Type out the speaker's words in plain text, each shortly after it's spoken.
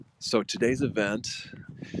So today's event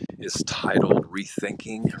is titled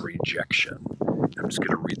Rethinking Rejection. I'm just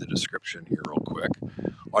going to read the description here real quick.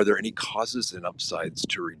 Are there any causes and upsides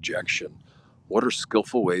to rejection? What are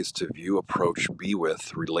skillful ways to view, approach, be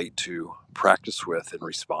with, relate to, practice with, and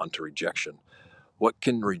respond to rejection? What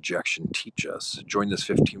can rejection teach us? Join this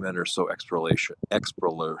 15-minute or so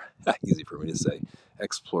easy for me to say,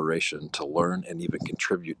 exploration to learn and even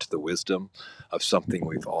contribute to the wisdom of something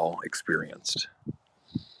we've all experienced.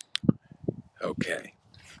 Okay.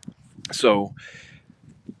 So,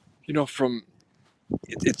 from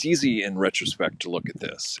it's easy in retrospect to look at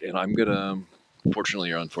this, and I'm gonna,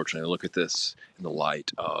 fortunately or unfortunately, look at this in the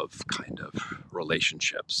light of kind of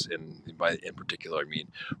relationships, and by in particular, I mean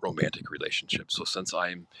romantic relationships. So since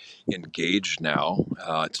I'm engaged now,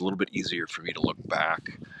 it's a little bit easier for me to look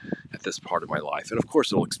back at this part of my life, and of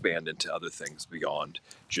course, it'll expand into other things beyond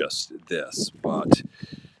just this. But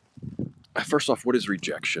first off, what is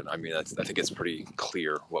rejection? I mean, I think it's pretty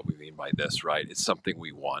clear what we mean by this, right? It's something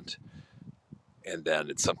we want, and then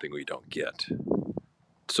it's something we don't get.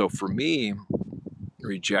 So for me,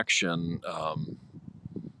 rejection,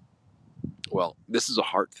 well, this is a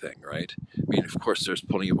heart thing, right? I mean, of course, there's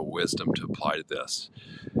plenty of wisdom to apply to this,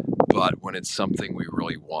 but when it's something we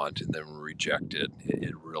really want and then we reject it,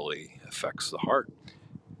 it really affects the heart.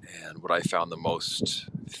 And what I found the most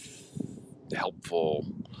helpful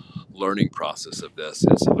learning process of this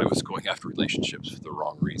is I was going after relationships for the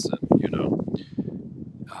wrong reason,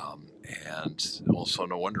 and also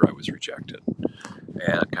no wonder I was rejected.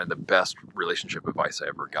 And kind of the best relationship advice I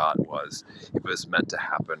ever got was, if it's meant to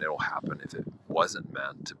happen, it'll happen. If it wasn't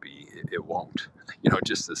meant to be, it won't.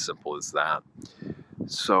 Just as simple as that.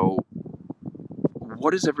 So,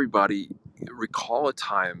 what does everybody recall a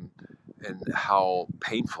time and how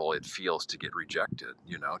painful it feels to get rejected,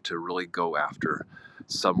 to really go after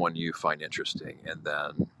someone you find interesting, and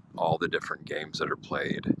then all the different games that are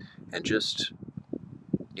played, and just,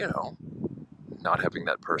 not having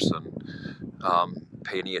that person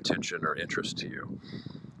pay any attention or interest to you.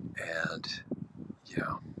 And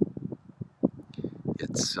yeah,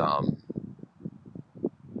 it's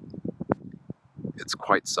it's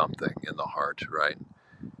quite something in the heart, right?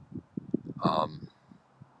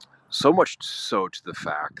 So much so to the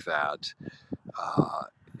fact that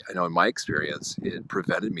I know in my experience, it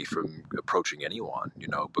prevented me from approaching anyone,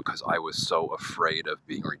 because I was so afraid of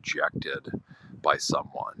being rejected by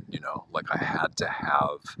someone, like I had to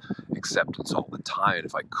have acceptance all the time. And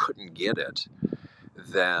if I couldn't get it,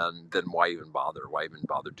 then why even bother? Why even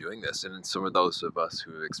bother doing this? And in some of those of us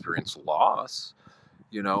who experience loss,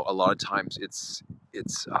 a lot of times it's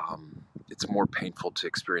more painful to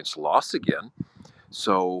experience loss again.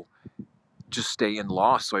 So just stay in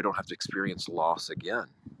loss so I don't have to experience loss again.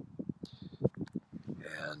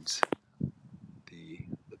 And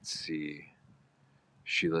let's see.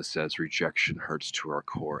 Sheila says rejection hurts to our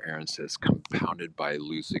core. Aaron says compounded by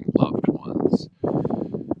losing loved ones.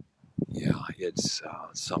 Yeah, it's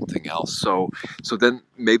something else. So then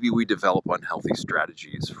maybe we develop unhealthy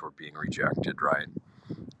strategies for being rejected, right?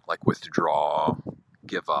 Like withdraw,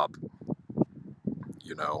 give up,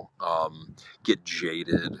 get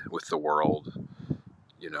jaded with the world.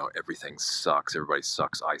 Everything sucks. Everybody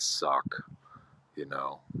sucks. I suck.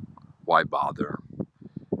 Why bother?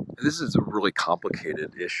 And this is a really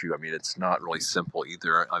complicated issue. I mean, it's not really simple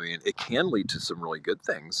either. I mean, it can lead to some really good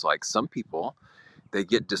things. Like some people, they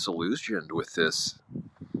get disillusioned with this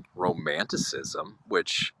romanticism,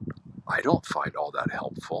 which I don't find all that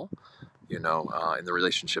helpful. In the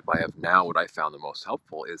relationship I have now, what I found the most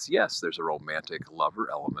helpful is, yes, there's a romantic lover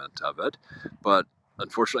element of it, but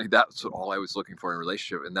unfortunately, that's all I was looking for in a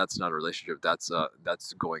relationship, and that's not a relationship.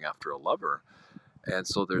 That's going after a lover. And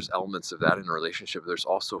so there's elements of that in a relationship. There's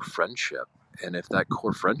also friendship, and if that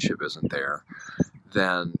core friendship isn't there,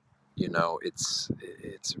 then it's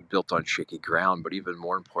built on shaky ground. But even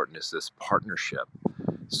more important is this partnership.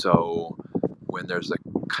 So when there's a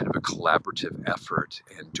kind of a collaborative effort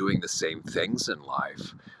and doing the same things in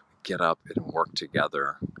life, get up and work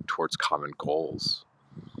together towards common goals.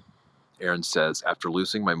 Aaron says, after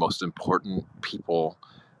losing my most important people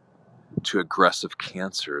to aggressive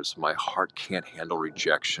cancers, my heart can't handle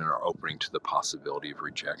rejection or opening to the possibility of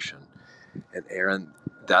rejection. And Aaron,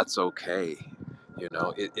 that's okay.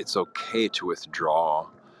 It's okay to withdraw,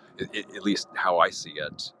 at least how I see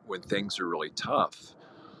it. When things are really tough,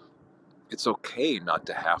 it's okay not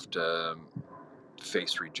to have to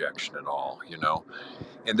face rejection at all,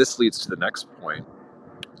 And this leads to the next point,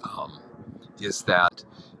 is that,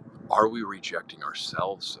 are we rejecting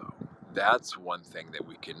ourselves though? That's one thing that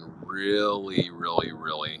we can really, really,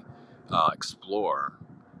 really explore,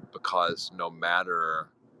 because no matter,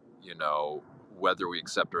 whether we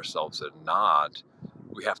accept ourselves or not,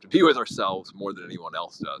 we have to be with ourselves more than anyone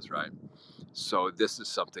else does, right? So this is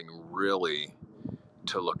something really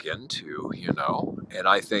to look into. And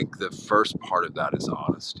I think the first part of that is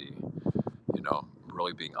honesty,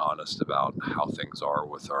 really being honest about how things are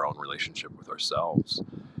with our own relationship with ourselves,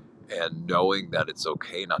 and knowing that it's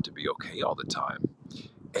okay not to be okay all the time.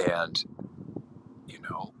 And,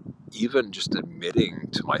 even just admitting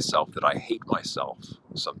to myself that I hate myself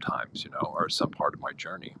sometimes, or some part of my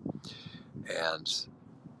journey. And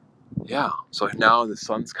yeah, so now the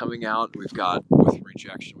sun's coming out. With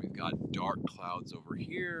rejection, we've got dark clouds over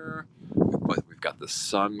here, but we've got the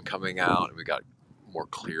sun coming out, and we've got more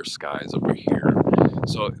clear skies over here.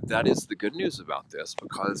 So that is the good news about this,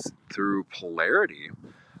 because through polarity,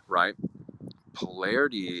 right?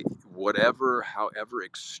 Polarity, however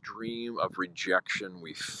extreme of rejection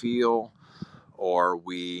we feel or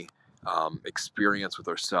we experience with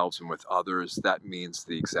ourselves and with others, that means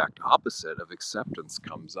the exact opposite of acceptance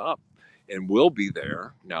comes up and will be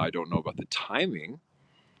there. Now, I don't know about the timing,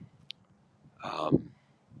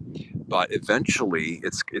 but eventually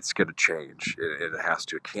it's going to change. It has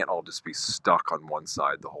to. It can't all just be stuck on one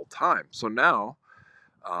side the whole time. So now,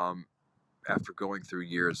 after going through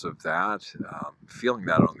years of that, feeling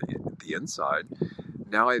that on the inside,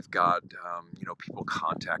 now I've got people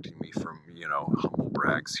contacting me from humble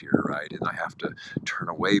brags here, right? And I have to turn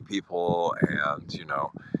away people, and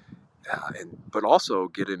but also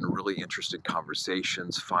get in really interesting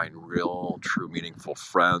conversations, find real, true, meaningful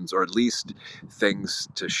friends, or at least things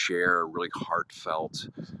to share, really heartfelt,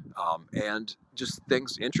 and just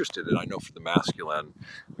things interested in. I know for the masculine,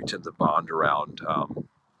 we tend to bond around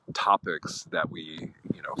topics that we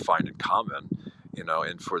find in common,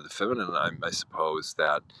 and for the feminine, I suppose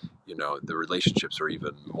that the relationships are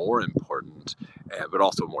even more important, but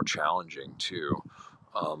also more challenging too,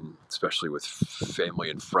 especially with family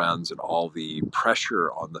and friends and all the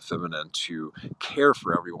pressure on the feminine to care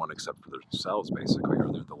for everyone except for themselves, basically,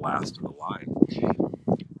 or they're the last of the line.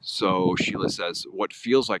 So Sheila says, what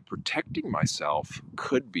feels like protecting myself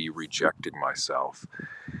could be rejecting myself.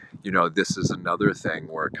 This is another thing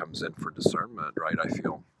where it comes in for discernment, right? I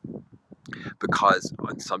feel, because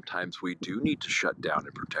sometimes we do need to shut down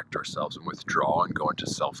and protect ourselves and withdraw and go into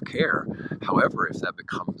self-care. However, if that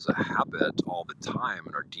becomes a habit all the time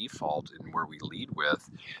and our default in where we lead with,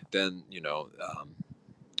 then or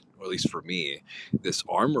at least for me, this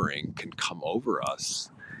armoring can come over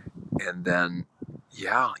us. And then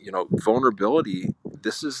vulnerability,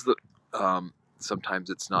 this is the sometimes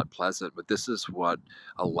it's not pleasant, but this is what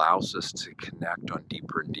allows us to connect on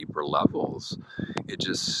deeper and deeper levels. It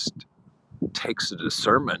just takes a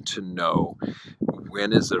discernment to know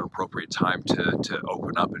when is an appropriate time to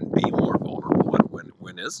open up and be more vulnerable, and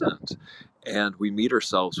when isn't. And we meet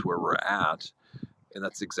ourselves where we're at, and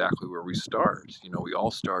that's exactly where we start. We all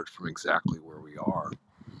start from exactly where we are,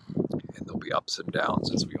 and there'll be ups and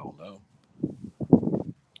downs, as we all know.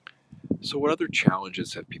 So what other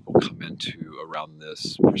challenges have people come into around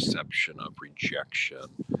this perception of rejection?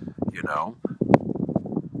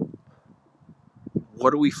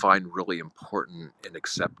 What do we find really important in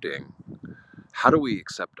accepting? How do we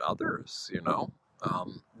accept others?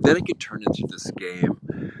 Then it can turn into this game,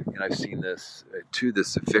 and I've seen this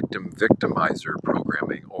this victimizer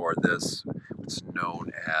programming, or this what's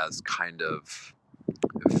known as kind of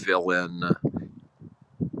villain,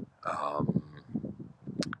 um,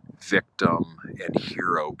 victim, and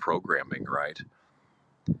hero programming, right?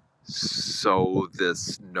 So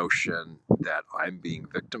this notion that I'm being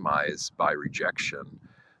victimized by rejection,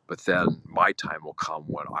 but then my time will come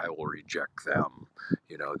when I will reject them,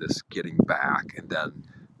 this getting back, and then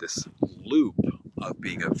this loop of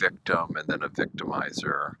being a victim and then a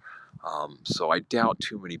victimizer. So I doubt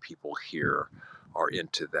too many people here are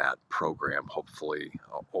into that program, hopefully,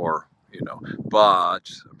 or, but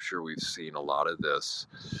I'm sure we've seen a lot of this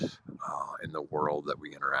in the world that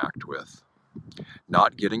we interact with.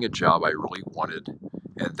 Not getting a job I really wanted,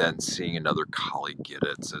 and then seeing another colleague get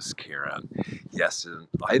it, says Karen. Yes, and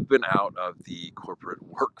I've been out of the corporate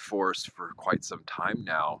workforce for quite some time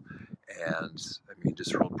now. And I mean,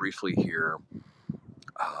 just real briefly here,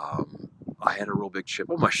 I had a real big chip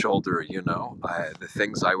on my shoulder. The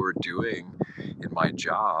things I were doing in my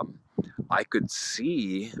job, I could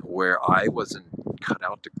see where I wasn't cut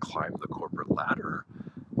out to climb the corporate ladder.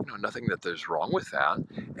 Nothing that there's wrong with that.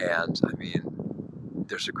 And I mean,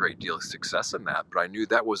 there's a great deal of success in that, but I knew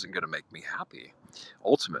that wasn't going to make me happy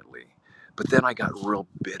ultimately. But then I got real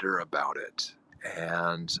bitter about it,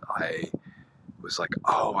 and I was like,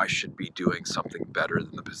 oh, I should be doing something better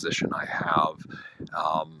than the position I have.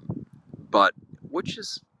 But which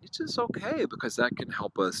is which is okay because that can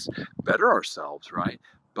help us better ourselves, right?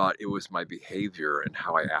 But it was my behavior and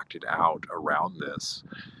how I acted out around this.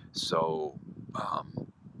 So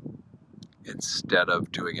instead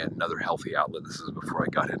of doing another healthy outlet, this is before I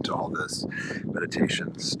got into all this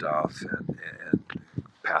meditation stuff and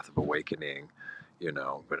path of awakening,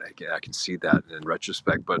 but I can see that in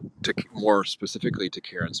retrospect. But to more specifically to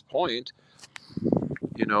Karen's point,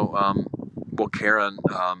 well, Karen,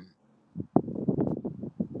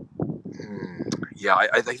 yeah,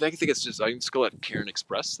 I think it's just I'm just gonna let Karen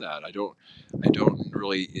express that. I don't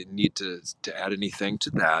really need to add anything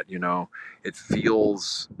to that. It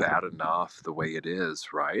feels bad enough the way it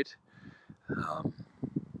is, right? Um,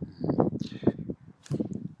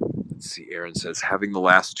 let's see. Aaron says having the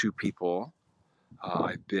last two people.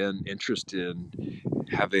 I've been interested in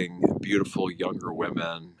having beautiful younger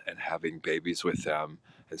women and having babies with them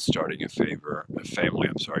and starting a family.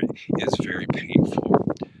 I'm sorry, is very painful.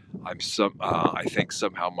 I think somehow I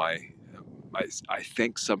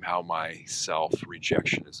think somehow my self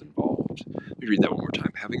rejection is involved. Let me read that one more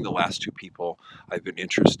time. Having the last two people I've been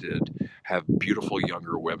interested have beautiful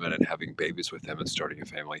younger women and having babies with them and starting a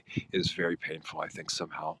family is very painful. I think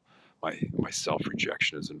somehow my self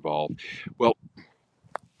rejection is involved. Well,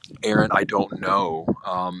 Aaron, I don't know,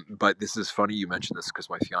 but this is funny you mentioned this because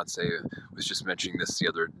my fiance was just mentioning this the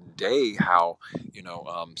other day. How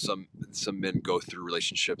some men go through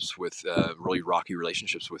relationships with really rocky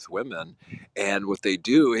relationships with women, and what they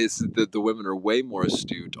do is that the women are way more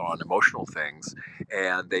astute on emotional things,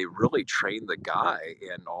 and they really train the guy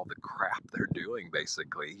in all the crap they're doing,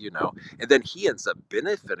 basically, and then he ends up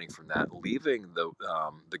benefiting from that, leaving the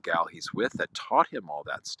gal he's with that taught him all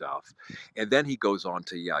that stuff, and then he goes on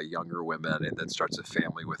to younger women and then starts a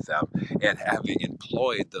family with them, and having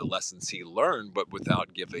employed the lessons he learned but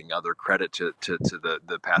without giving other credit to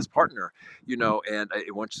the past partner, and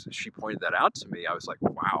once she pointed that out to me, I was like,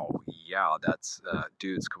 wow, yeah, that's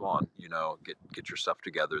dudes, come on, get your stuff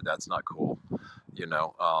together, that's not cool, you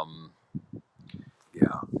know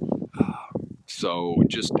yeah. So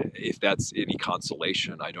just if that's any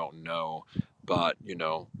consolation, I don't know, but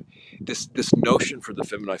this notion for the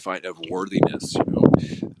feminine I find of worthiness,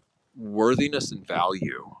 worthiness and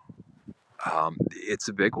value. It's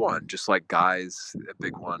a big one. Just like guys, a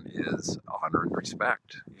big one is honor and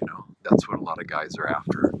respect. That's what a lot of guys are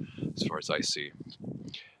after, as far as I see.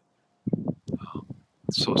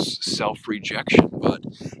 So self rejection, but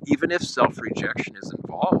even if self rejection is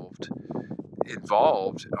involved,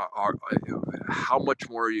 how much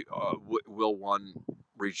more will one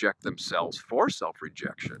reject themselves for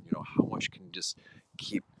self-rejection? How much can just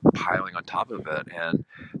keep piling on top of it? And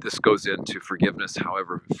this goes into forgiveness.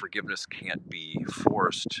 However, forgiveness can't be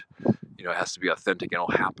forced. It has to be authentic, and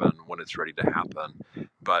it'll happen when it's ready to happen.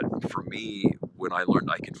 But for me, when I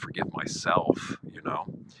learned I can forgive myself,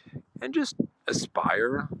 and just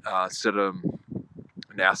aspire, set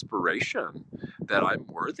an aspiration that I'm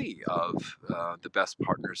worthy of the best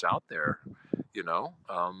partners out there,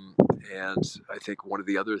 and I think one of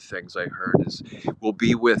the other things I heard is we'll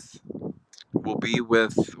be with we'll be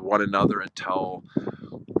with one another until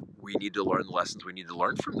we need to learn the lessons we need to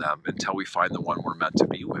learn from them, until we find the one we're meant to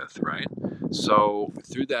be with, right? So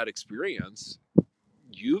through that experience,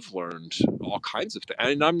 you've learned all kinds of things,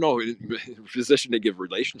 and I'm no physician to give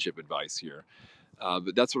relationship advice here.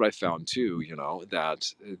 But that's what I found too,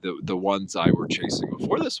 that the ones I were chasing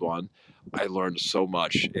before this one, I learned so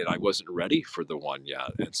much, and I wasn't ready for the one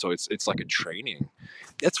yet. And so it's like a training.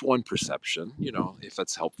 That's one perception, if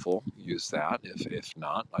that's helpful, use that. If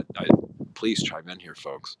not, I please chime in here,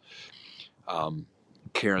 folks. Um,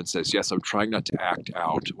 Karen says, yes, I'm trying not to act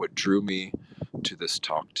out what drew me to this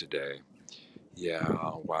talk today. Yeah,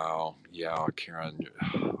 wow. Yeah, Karen.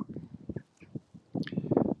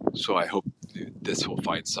 So I hope this will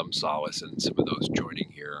find some solace in some of those joining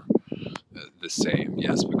here. The same,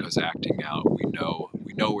 yes, because acting out, we know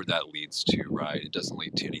where that leads to, right? It doesn't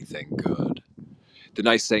lead to anything good. The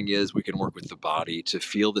nice thing is we can work with the body to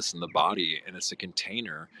feel this in the body, and it's a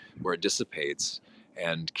container where it dissipates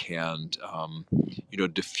and can,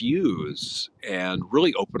 diffuse and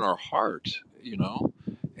really open our heart,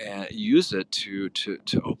 and use it to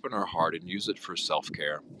open our heart and use it for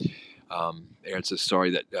self-care. Aaron says,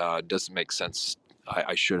 sorry, that doesn't make sense.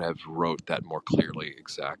 I should have wrote that more clearly.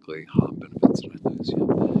 Exactly. Benefits did I lose?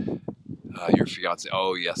 Yeah. Your fiance.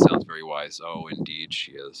 Oh, yes, sounds very wise. Oh, indeed,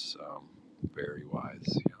 she is very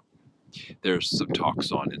wise. Yeah. there's some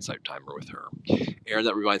talks on Insight Timer with her. Aaron,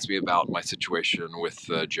 that reminds me about my situation with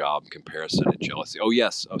job comparison and jealousy. Oh,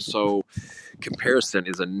 yes. So comparison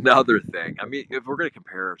is another thing. I mean, if we're going to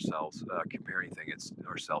compare ourselves, compare anything, it's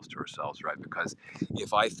ourselves to ourselves, right? Because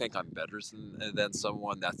if I think I'm better than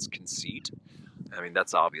someone, that's conceit. I mean,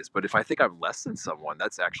 that's obvious. But if I think I'm less than someone,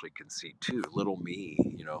 that's actually conceit too. Little me,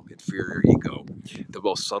 inferior ego. The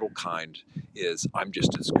most subtle kind is I'm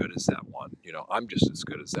just as good as that one. I'm just as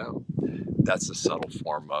good as them. That's a subtle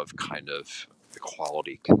form of kind of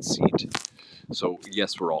equality conceit. So,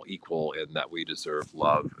 yes, we're all equal in that we deserve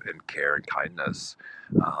love and care and kindness.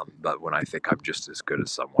 But when I think I'm just as good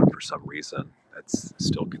as someone for some reason, that's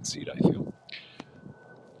still conceit, I feel.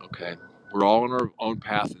 Okay. We're all on our own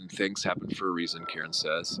path and things happen for a reason, Karen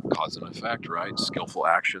says. Cause and effect, right? Skillful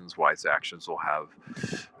actions, wise actions will have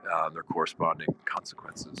their corresponding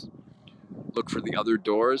consequences. Look for the other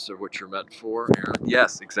doors of what you're meant for, Aaron.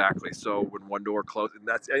 Yes, exactly. So when one door closes,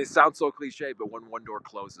 it sounds so cliche, but when one door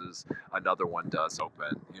closes, another one does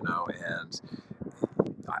open, and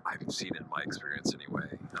I've seen it in my experience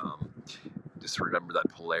anyway. Just remember that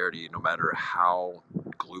polarity, no matter how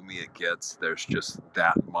gloomy it gets, there's just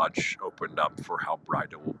that much opened up for how bright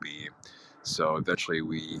it will be. So eventually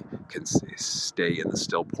we can stay in the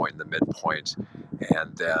still point, in the midpoint,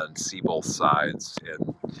 and then see both sides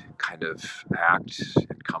and kind of act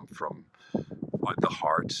and come from the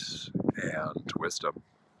heart and wisdom.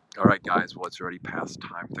 All right, guys. Well, it's already past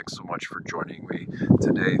time. Thanks so much for joining me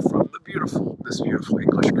today from this beautiful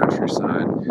English countryside.